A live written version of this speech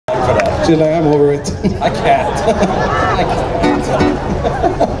She's like, I'm over it. I can't. I can't.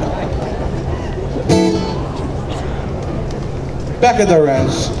 Back at the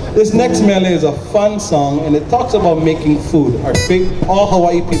ranch, this next mele is a fun song and it talks about making food, all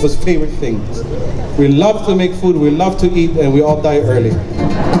Hawaii people's favorite things. We love to make food, we love to eat, and we all die early.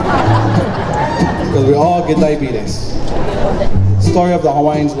 Because we all get diabetes. Story of the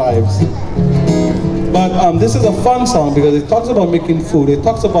Hawaiians' lives. But this is a fun song because it talks about making food. It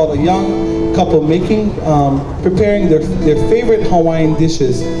talks about a young couple preparing their favorite Hawaiian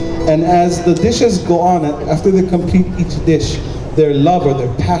dishes. And as the dishes go on, after they complete each dish, their love or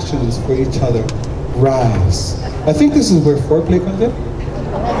their passions for each other rise. I think this is where foreplay comes in.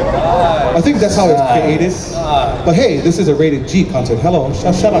 I think that's how it's created. But hey, this is a rated G concert. Hello,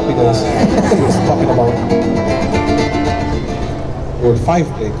 shut up, you guys. That's what it's talking about. Where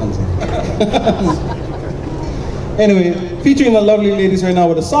 5play comes in. Anyway, featuring the lovely ladies right now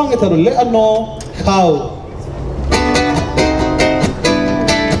with a song entitled Lea No Kaua.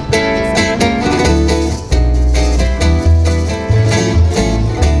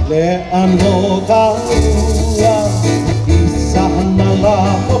 Lea no kaua, isa hanala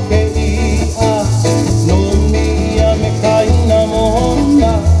poke ia, no mia me kaina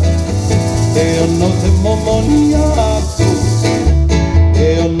mona, e no te momonia aku, e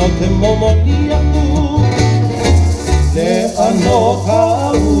no te momonia aku. Lea no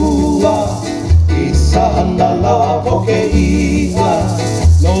kaua, isa hanala poke ia,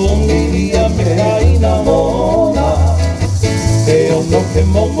 no mia me kaina mona. Eo no ke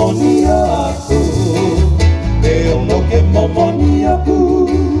momoni aku, eo no ke momoni aku.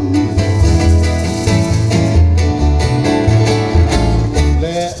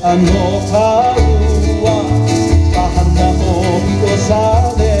 Lea no kaua, kahana o iko sa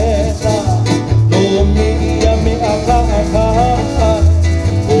leta, no mia me aka aka,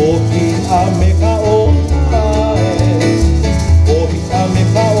 o ki a me ka o ai, o ki a me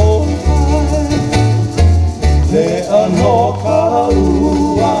ka o ai. Lea no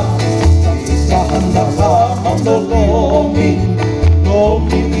kaua, isa hana ka manolomi, no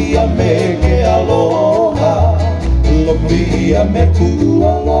mia me ke aloha, lo mia me tu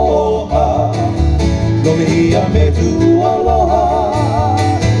aloha, lo mia me tu aloha.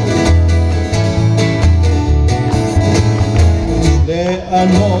 Lea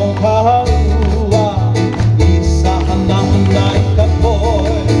no kaua, isa hana hana I ka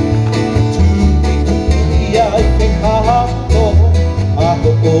koe, I ke kaho,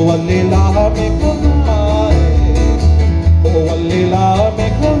 aho o alela me kahae, o alela me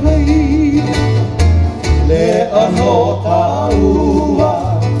kahai. Lea no kaua,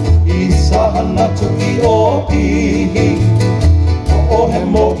 isa hana tuki o pihi, o he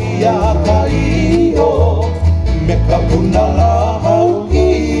mohi a ka io, me ka punala hau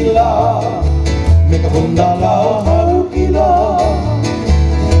ila, me ka punala hau ila.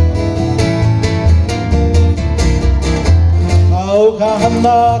 Au ka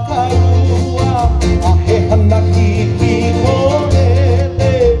hana kaua, a he hana ki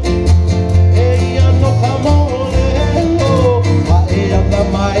kolele, e ia no ka molelo, a e ana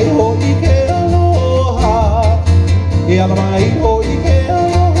mai ho I ke aloha, e ana mai ho I ke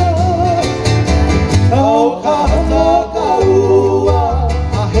aloha. Au ka hana kaua,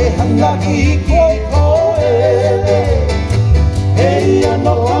 a he hana ki kolele, e ia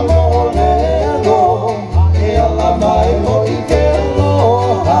no ka molelo, a e ana mai ho I ke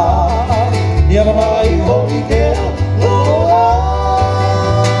mai ho I ke aloha.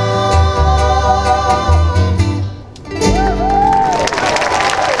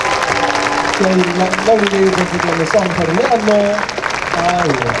 So lovely ladies once again, the song called Lea No